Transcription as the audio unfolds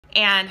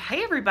And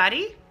hey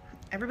everybody,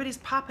 everybody's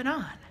popping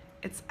on.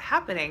 It's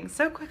happening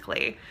so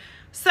quickly.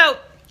 So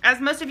as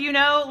most of you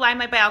know,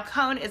 LimeLight by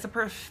Alcone is a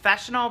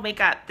professional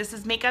makeup. This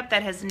is makeup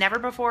that has never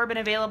before been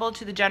available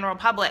to the general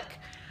public.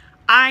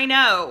 I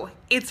know,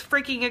 it's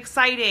freaking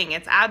exciting.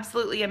 It's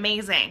absolutely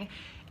amazing.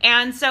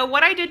 And so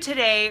what I did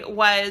today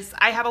was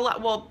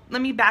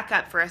let me back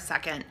up for a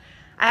second.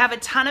 I have a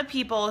ton of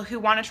people who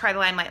want to try the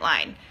LimeLight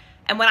line.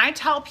 And when I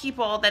tell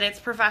people that it's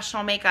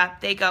professional makeup,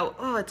 they go,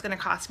 oh, it's going to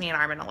cost me an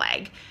arm and a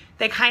leg.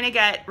 They kind of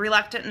get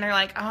reluctant and they're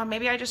like, oh,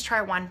 maybe I just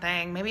try one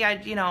thing. Maybe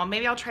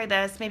maybe I'll try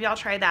this. Maybe I'll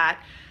try that.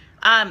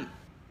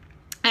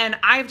 And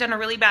I've done a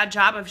really bad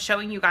job of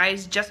showing you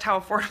guys just how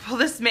affordable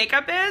this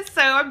makeup is.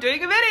 So I'm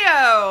doing a video.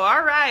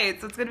 All right.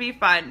 So it's going to be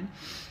fun.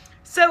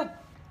 So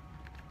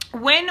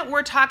when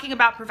we're talking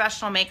about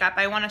professional makeup,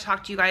 I want to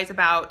talk to you guys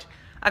about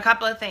a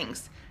couple of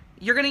things.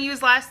 You're going to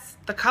use less.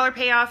 The color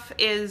payoff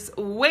is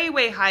way,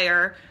 way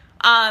higher.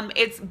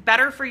 It's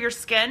better for your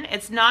skin.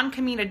 It's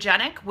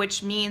non-comedogenic,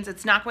 which means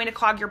it's not going to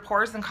clog your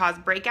pores and cause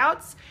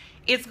breakouts.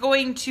 It's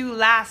going to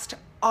last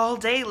all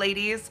day,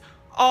 ladies,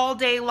 all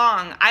day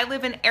long. I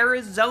live in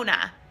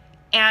Arizona,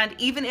 and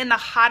even in the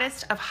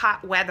hottest of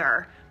hot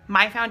weather,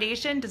 my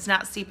foundation does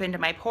not seep into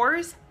my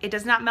pores. It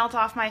does not melt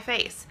off my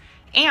face.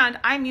 And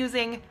I'm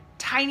using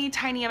tiny,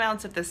 tiny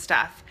amounts of this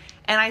stuff,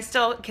 and I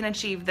still can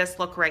achieve this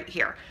look right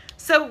here.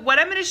 So what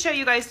I'm going to show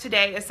you guys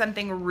today is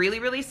something really,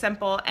 really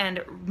simple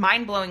and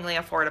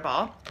mind-blowingly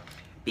affordable,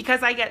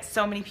 because I get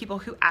so many people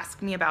who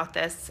ask me about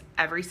this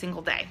every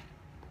single day.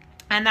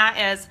 And that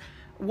is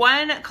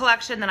one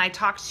collection that I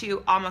talk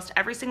to almost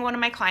every single one of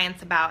my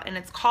clients about, and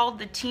it's called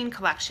the Teen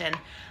Collection.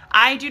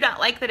 I do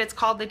not like that it's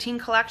called the Teen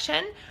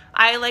Collection.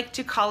 I like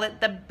to call it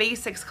the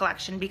Basics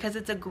Collection because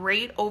it's a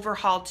great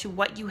overhaul to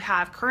what you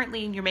have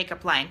currently in your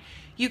makeup line.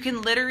 You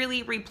can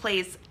literally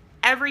replace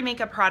every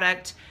makeup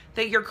product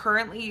that you're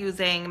currently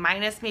using,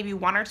 minus maybe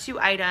one or two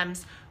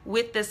items,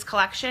 with this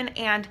collection,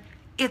 and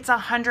it's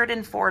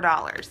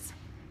 $104.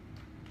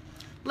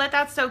 Let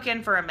that soak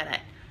in for a minute.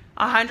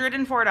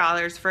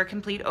 $104 for a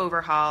complete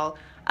overhaul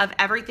of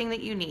everything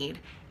that you need.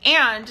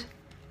 And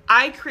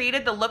I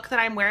created the look that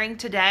I'm wearing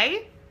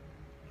today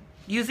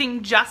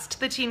using just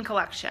the Teen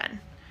Collection.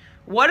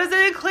 What does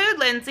it include,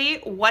 Lindsay?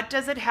 What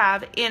does it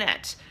have in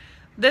it?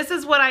 This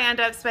is what I end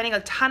up spending a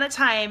ton of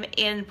time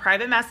in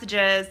private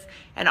messages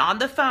and on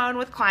the phone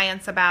with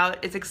clients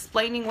about, is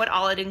explaining what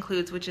all it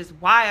includes, which is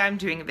why I'm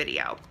doing a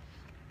video.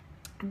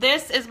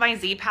 This is my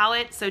Z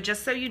palette. So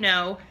just so you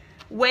know,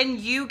 when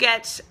you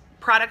get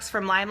products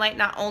from LimeLight,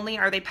 not only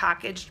are they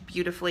packaged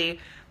beautifully,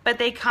 but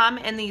they come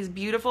in these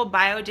beautiful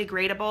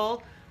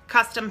biodegradable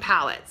custom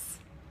palettes.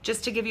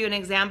 Just to give you an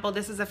example,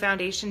 this is a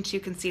foundation to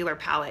concealer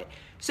palette.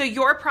 So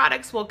your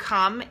products will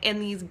come in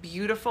these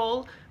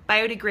beautiful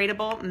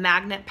biodegradable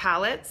magnet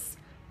palettes,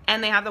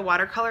 and they have the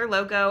watercolor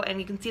logo, and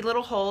you can see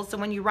little holes. So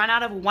when you run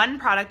out of one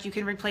product, you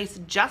can replace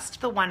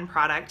just the one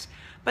product,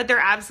 but they're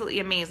absolutely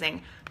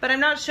amazing. But I'm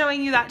not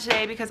showing you that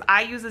today because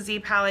I use a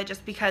Z palette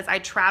just because I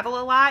travel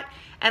a lot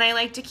and I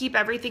like to keep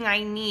everything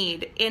I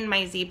need in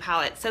my Z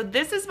palette. So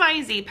this is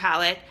my Z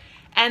palette,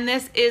 and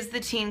this is the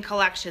Teen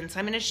Collection. So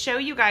I'm going to show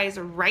you guys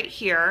right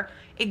here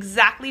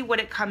exactly what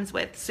it comes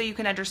with, so you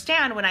can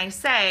understand when I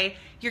say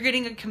you're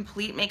getting a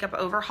complete makeup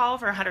overhaul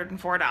for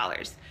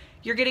 $104.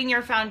 You're getting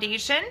your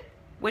foundation,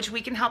 which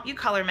we can help you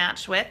color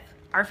match with.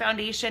 Our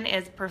foundation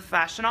is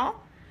professional.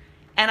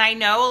 And I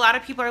know a lot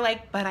of people are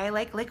like, but I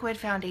like liquid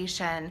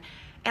foundation,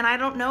 and I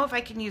don't know if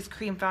I can use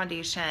cream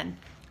foundation.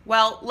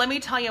 Well, let me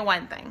tell you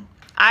one thing.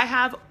 I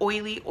have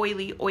oily,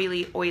 oily,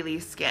 oily, oily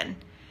skin.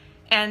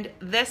 And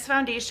this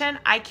foundation,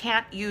 I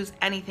can't use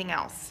anything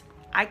else.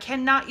 I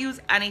cannot use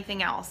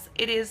anything else.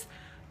 It is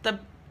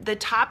the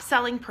top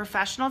selling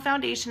professional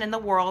foundation in the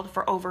world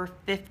for over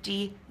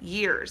 50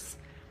 years.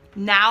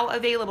 Now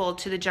available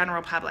to the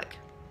general public.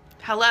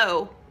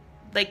 Hello,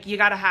 like, you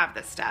gotta have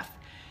this stuff.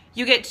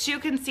 You get two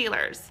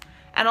concealers.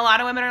 And a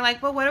lot of women are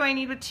like, well, what do I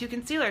need with two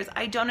concealers?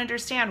 I don't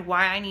understand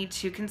why I need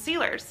two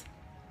concealers.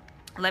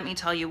 Let me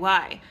tell you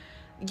why.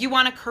 You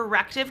want a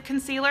corrective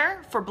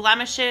concealer for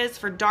blemishes,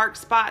 for dark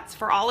spots,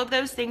 for all of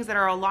those things that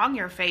are along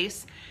your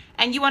face.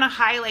 And you want a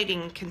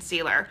highlighting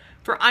concealer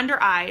for under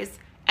eyes.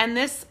 And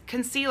this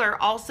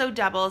concealer also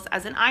doubles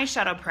as an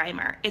eyeshadow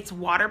primer. It's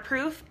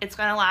waterproof, it's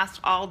gonna last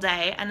all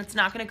day, and it's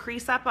not gonna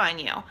crease up on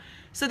you.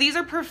 So these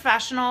are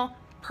professional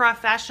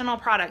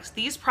products.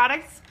 These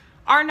products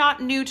are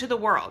not new to the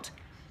world.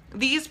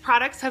 These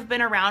products have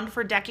been around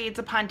for decades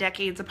upon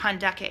decades upon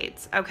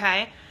decades,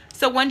 okay?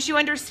 So once you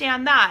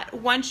understand that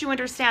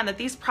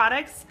these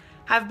products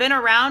have been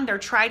around, they're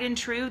tried and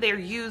true, they're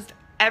used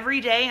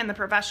every day in the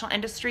professional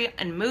industry,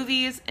 in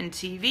movies, in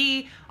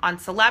TV, on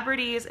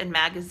celebrities, in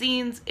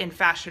magazines, in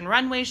fashion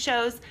runway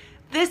shows.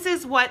 This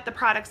is what the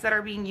products that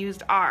are being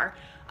used are.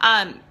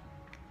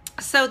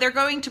 So they're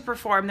going to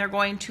perform, they're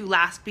going to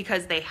last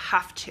because they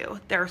have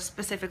to. They're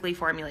specifically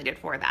formulated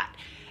for that.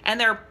 And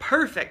they're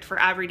perfect for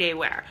everyday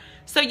wear.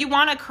 So you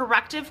want a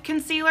corrective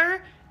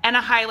concealer and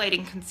a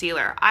highlighting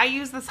concealer. I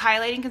use this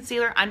highlighting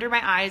concealer under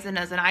my eyes and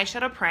as an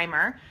eyeshadow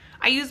primer.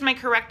 I use my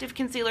corrective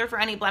concealer for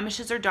any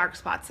blemishes or dark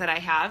spots that I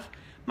have.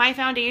 My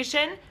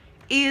foundation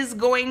is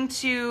going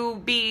to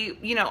be,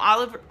 you know,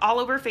 all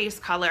over face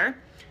color.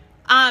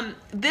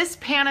 This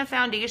pan of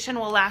foundation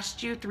will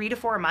last you 3 to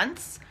 4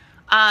 months,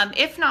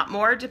 if not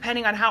more,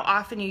 depending on how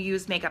often you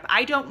use makeup.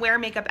 I don't wear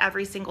makeup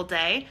every single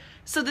day,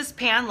 so this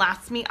pan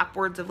lasts me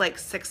upwards of like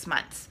 6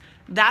 months.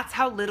 That's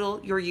how little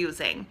you're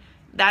using.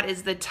 That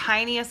is the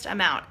tiniest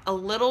amount. A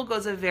little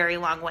goes a very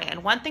long way.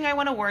 And one thing I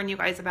want to warn you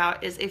guys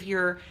about is if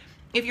you're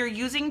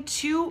using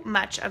too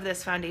much of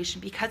this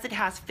foundation, because it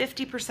has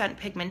 50%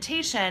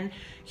 pigmentation,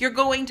 you're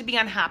going to be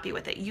unhappy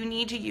with it. You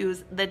need to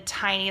use the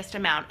tiniest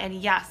amount. And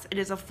yes, it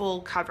is a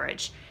full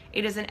coverage.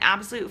 It is an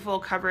absolute full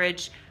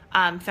coverage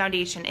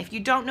foundation. If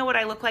you don't know what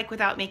I look like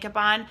without makeup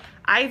on,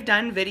 I've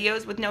done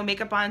videos with no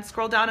makeup on.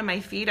 Scroll down on my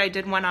feed. I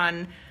did one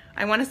on,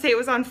 I want to say it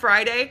was on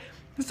Friday.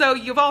 So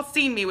you've all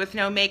seen me with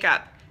no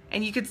makeup,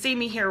 and you could see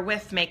me here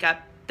with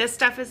makeup. This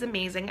stuff is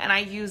amazing, and I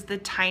use the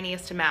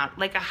tiniest amount,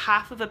 like a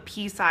half of a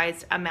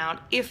pea-sized amount,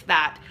 if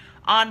that,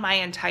 on my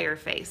entire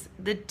face.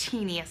 The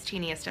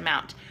teeniest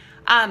amount.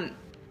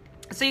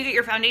 So you get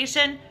your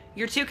foundation,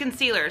 your 2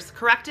 concealers,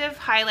 corrective,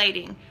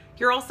 highlighting.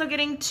 You're also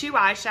getting 2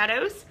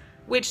 eyeshadows,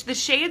 which the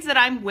shades that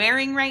I'm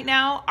wearing right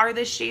now are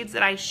the shades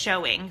that I'm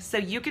showing. So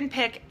you can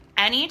pick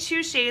any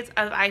 2 shades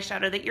of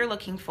eyeshadow that you're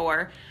looking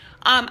for.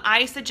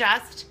 I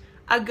suggest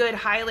a good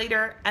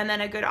highlighter and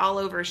then a good all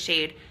over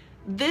shade.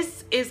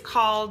 This is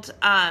called,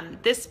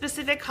 this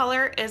specific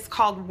color is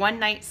called One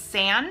Night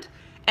Sand,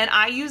 and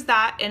I use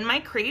that in my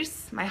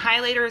crease. My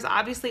highlighter is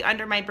obviously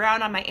under my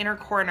brown on my inner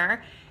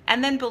corner,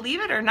 and then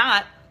believe it or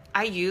not,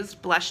 I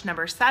used blush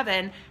number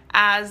 7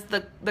 as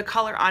the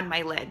color on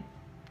my lid.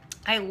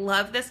 I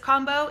love this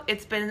combo.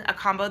 It's been a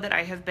combo that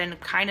I have been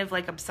kind of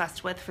like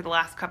obsessed with for the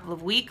last couple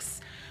of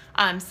weeks,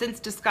 since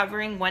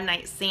discovering One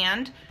Night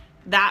Sand.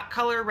 That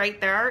color right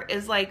there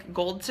is like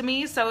gold to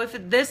me. So if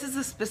this is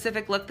a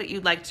specific look that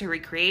you'd like to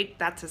recreate,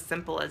 that's as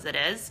simple as it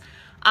is.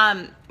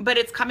 But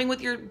it's coming with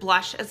your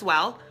blush as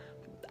well.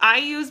 I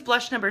use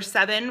blush number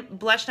 7.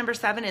 Blush number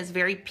 7 is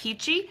very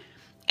peachy,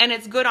 and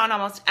it's good on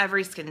almost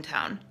every skin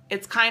tone.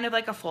 It's kind of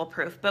like a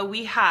foolproof, but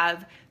we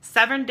have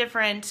 7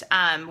 different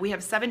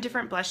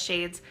blush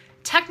shades,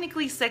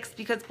 technically 6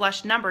 because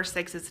blush number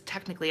 6 is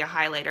technically a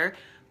highlighter,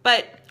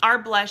 but our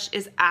blush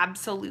is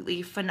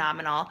absolutely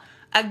phenomenal.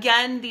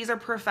 Again, these are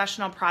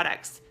professional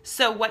products.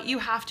 So what you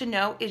have to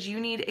know is you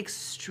need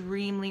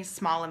extremely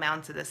small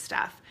amounts of this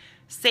stuff.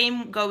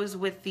 Same goes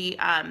with the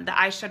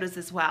eyeshadows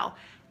as well.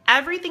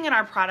 Everything in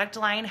our product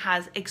line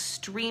has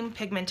extreme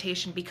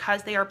pigmentation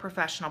because they are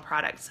professional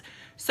products.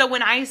 So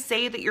when I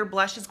say that your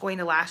blush is going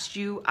to last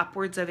you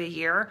upwards of a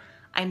year,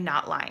 I'm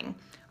not lying.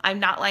 I'm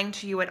not lying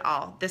to you at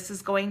all. This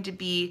is going to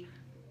be,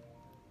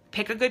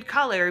 pick a good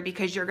color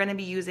because you're going to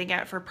be using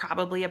it for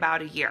probably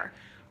about a year.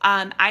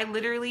 I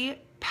literally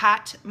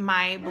pat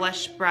my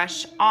blush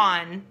brush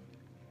on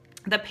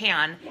the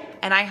pan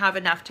and I have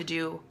enough to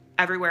do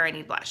everywhere I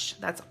need blush.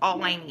 That's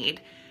all I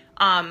need.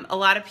 A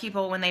lot of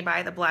people, when they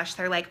buy the blush,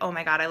 they're like, oh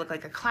my God, I look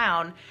like a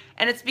clown.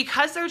 And it's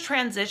because they're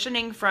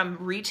transitioning from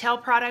retail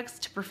products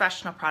to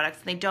professional products,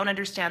 and they don't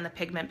understand the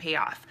pigment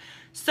payoff.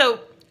 So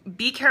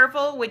be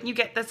careful when you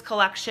get this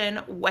collection.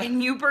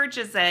 When you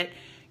purchase it,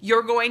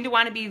 you're going to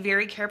want to be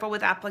very careful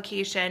with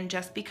application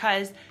just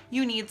because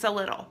you need so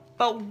little.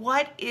 But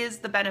what is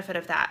the benefit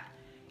of that?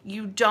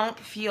 You don't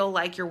feel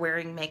like you're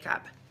wearing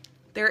makeup.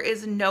 There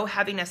is no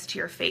heaviness to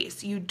your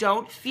face. You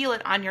don't feel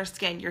it on your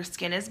skin. Your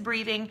skin is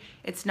breathing,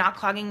 it's not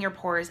clogging your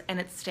pores, and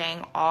it's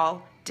staying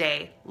all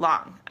day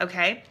long,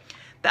 okay?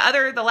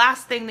 The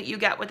last thing that you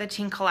get with the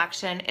teen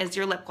collection is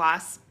your lip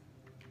gloss,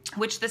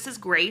 which this is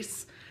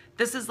Grace.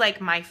 This is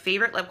like my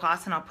favorite lip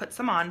gloss, and I'll put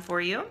some on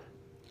for you.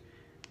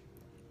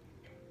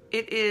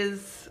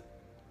 It's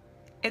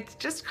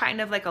just kind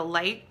of like a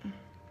light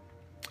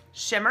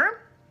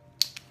shimmer.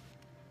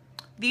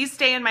 These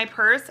stay in my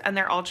purse and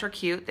they're ultra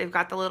cute. They've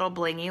got the little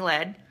blingy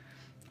lid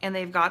and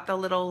they've got the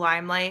little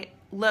LimeLight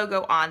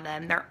logo on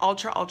them. They're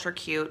ultra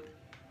cute.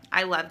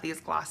 I love these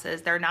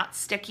glosses. They're not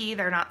sticky,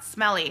 they're not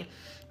smelly.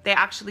 They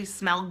actually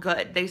smell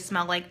good. They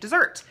smell like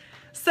dessert.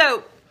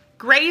 So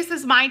Grace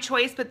is my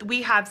choice, but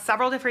we have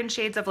several different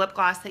shades of lip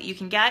gloss that you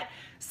can get.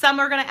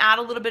 Some are gonna add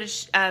a little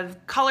bit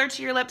of color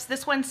to your lips.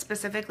 This one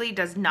specifically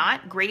does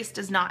not. Grace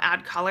does not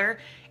add color.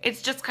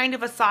 It's just kind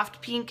of a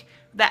soft pink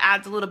that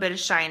adds a little bit of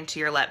shine to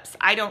your lips.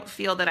 I don't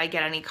feel that I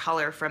get any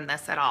color from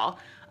this at all,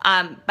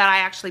 but I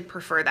actually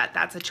prefer that.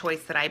 That's a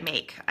choice that I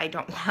make. I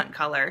don't want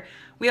color.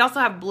 We also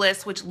have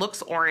Bliss, which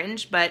looks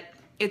orange, but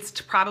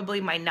it's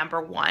probably my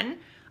 #1.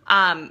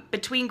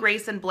 Between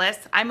Grace and Bliss,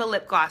 I'm a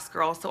lip gloss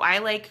girl, so I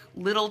like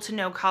little to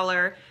no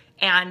color,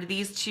 and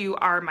these two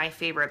are my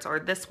favorites, or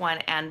this one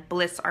and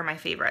Bliss are my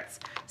favorites.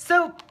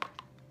 So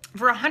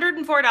for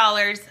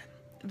 $104,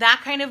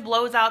 that kind of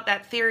blows out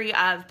that theory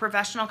of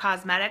professional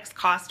cosmetics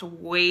cost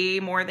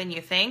way more than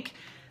you think.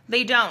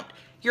 They don't.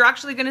 You're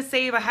actually gonna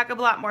save a heck of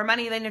a lot more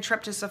money than a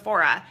trip to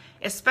Sephora,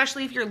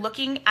 especially if you're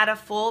looking at a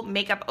full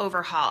makeup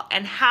overhaul.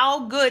 And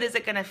how good is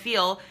it gonna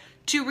feel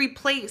to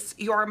replace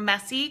your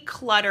messy,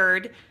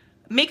 cluttered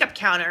makeup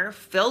counter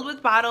filled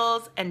with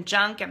bottles and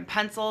junk and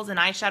pencils and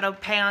eyeshadow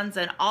pans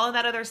and all of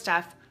that other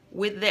stuff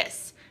with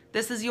this.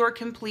 This is your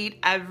complete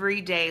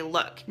everyday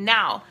look.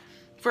 Now,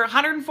 for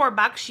 104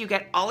 bucks, you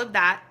get all of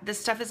that. This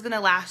stuff is gonna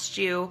last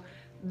you,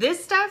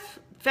 this stuff,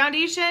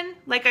 foundation,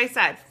 like I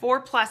said,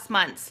 4+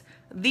 months.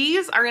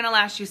 These are gonna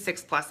last you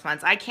 6+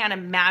 months. I can't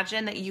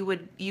imagine that you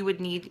would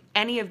need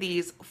any of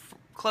these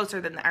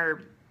closer than,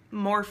 or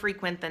more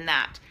frequent than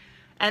that.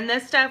 And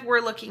this stuff, we're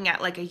looking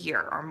at like a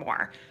year or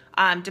more,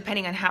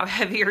 depending on how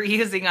heavy you're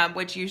using them,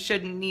 which you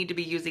shouldn't need to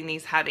be using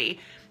these heavy.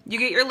 You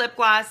get your lip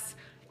gloss,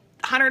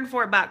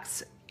 104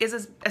 bucks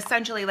is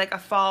essentially like a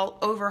fall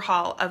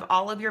overhaul of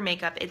all of your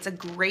makeup. It's a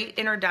great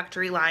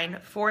introductory line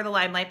for the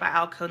LimeLight by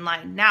Alcone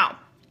line. Now,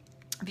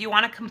 if you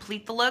want to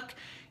complete the look,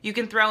 you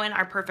can throw in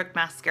our Perfect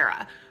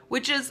Mascara,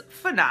 which is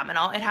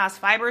phenomenal. It has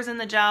fibers in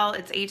the gel.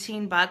 It's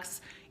 18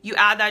 bucks. You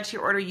add that to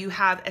your order, you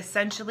have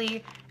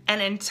essentially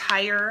an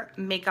entire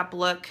makeup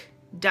look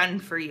done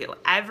for you.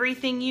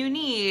 Everything you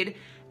need,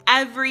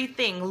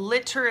 everything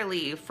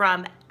literally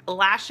from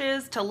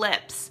lashes to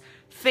lips,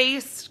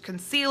 face,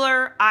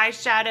 concealer,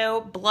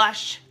 eyeshadow,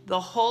 blush, the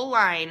whole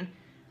line,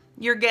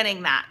 you're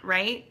getting that,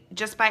 right?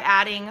 Just by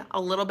adding a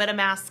little bit of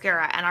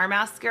mascara. And our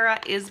mascara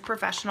is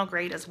professional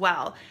grade as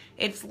well.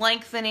 It's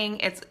lengthening,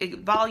 it's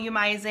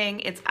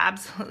volumizing, it's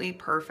absolutely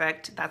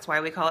perfect. That's why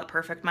we call it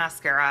Perfect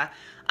Mascara.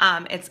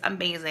 It's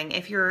amazing.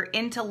 If you're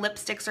into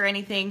lipsticks or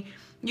anything,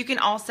 you can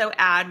also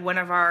add one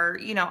of our,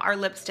 our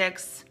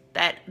lipsticks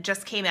that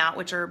just came out,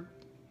 which are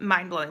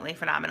mind-blowingly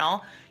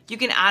phenomenal. You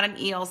can add an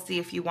ELC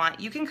if you want.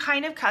 You can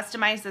kind of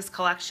customize this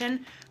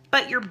collection,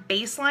 but your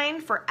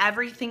baseline for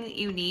everything that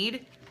you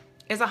need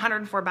is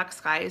 104 bucks,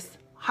 guys.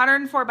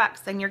 104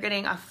 bucks, and you're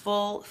getting a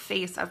full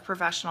face of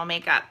professional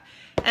makeup.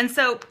 And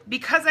so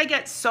because I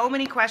get so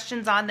many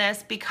questions on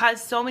this,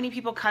 because so many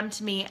people come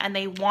to me and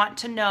they want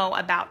to know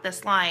about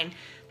this line,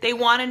 they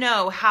want to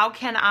know how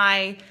can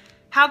I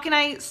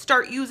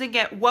start using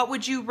it? What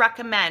would you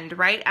recommend,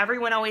 right?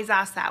 Everyone always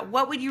asks that.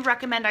 What would you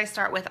recommend I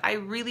start with? I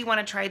really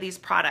want to try these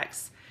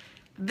products.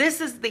 This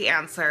is the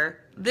answer.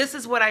 This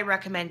is what I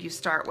recommend you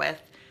start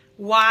with.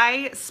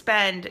 Why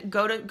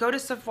go to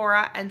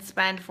Sephora and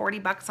spend 40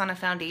 bucks on a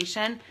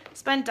foundation?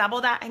 Spend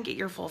double that and get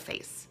your full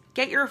face.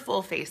 Get your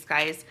full face,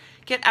 guys.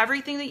 Get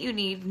everything that you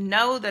need.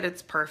 Know that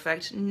it's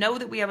perfect. Know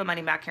that we have a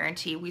money back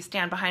guarantee. We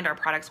stand behind our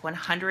products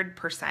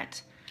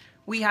 100%.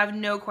 We have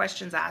no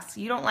questions asked.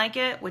 You don't like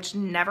it, which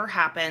never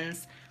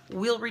happens,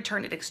 we'll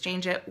return it,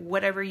 exchange it,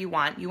 whatever you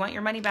want. You want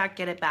your money back,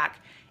 get it back.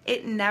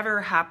 It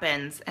never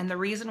happens. And the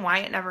reason why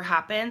it never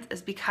happens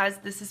is because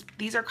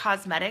these are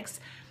cosmetics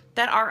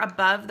that are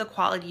above the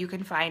quality you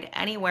can find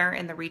anywhere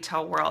in the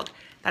retail world.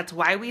 That's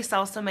why we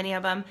sell so many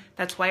of them.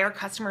 That's why our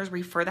customers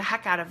refer the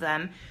heck out of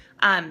them.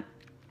 I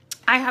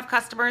have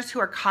customers who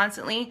are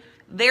constantly,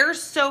 they're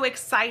so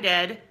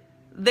excited,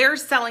 they're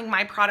selling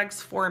my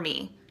products for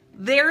me.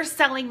 They're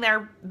selling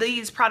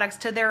these products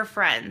to their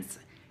friends.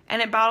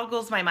 And it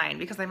boggles my mind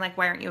because I'm like,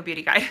 why aren't you a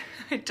beauty guy?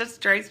 It just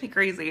drives me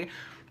crazy.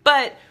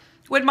 But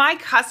when my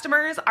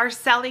customers are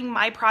selling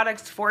my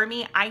products for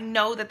me, I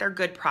know that they're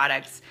good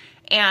products.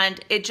 And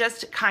it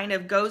just kind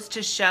of goes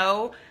to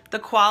show the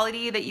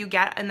quality that you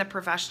get in the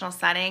professional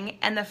setting,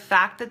 and the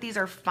fact that these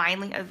are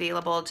finally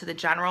available to the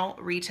general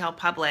retail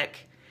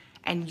public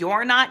and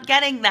you're not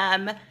getting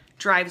them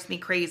drives me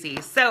crazy.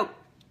 So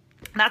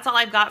that's all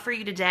I've got for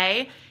you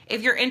today.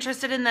 If you're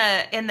interested in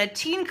the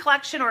teen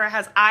collection, or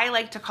as I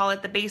like to call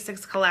it, the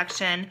basics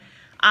collection,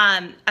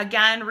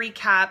 again,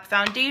 recap: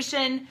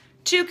 foundation,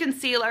 2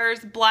 concealers,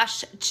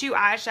 blush, 2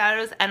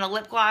 eyeshadows, and a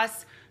lip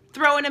gloss.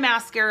 Throw in a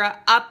mascara,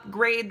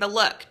 upgrade the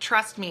look.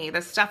 Trust me,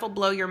 this stuff will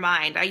blow your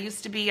mind. I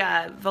used to be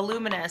a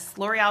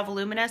L'Oreal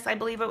Voluminous, I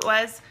believe it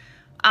was,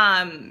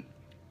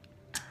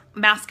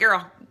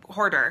 mascara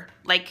hoarder.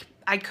 Like,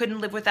 I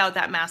couldn't live without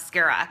that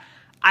mascara.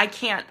 I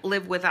can't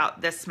live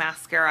without this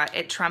mascara.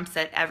 It trumps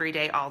it every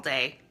day, all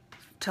day,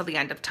 till the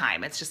end of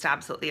time. It's just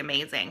absolutely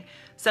amazing.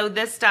 So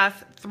this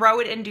stuff, throw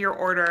it into your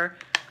order,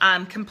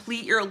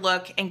 complete your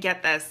look, and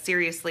get this.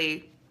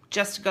 Seriously,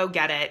 just go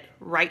get it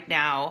right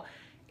now.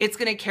 It's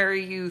gonna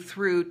carry you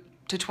through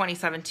to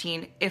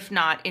 2017, if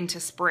not into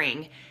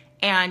spring,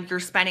 and you're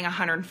spending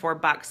 104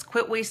 bucks.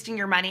 Quit wasting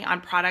your money on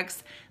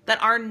products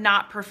that are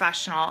not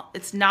professional.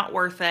 It's not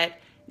worth it.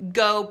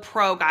 Go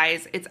pro,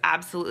 guys. It's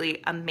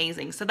absolutely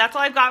amazing. So that's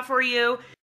all I've got for you.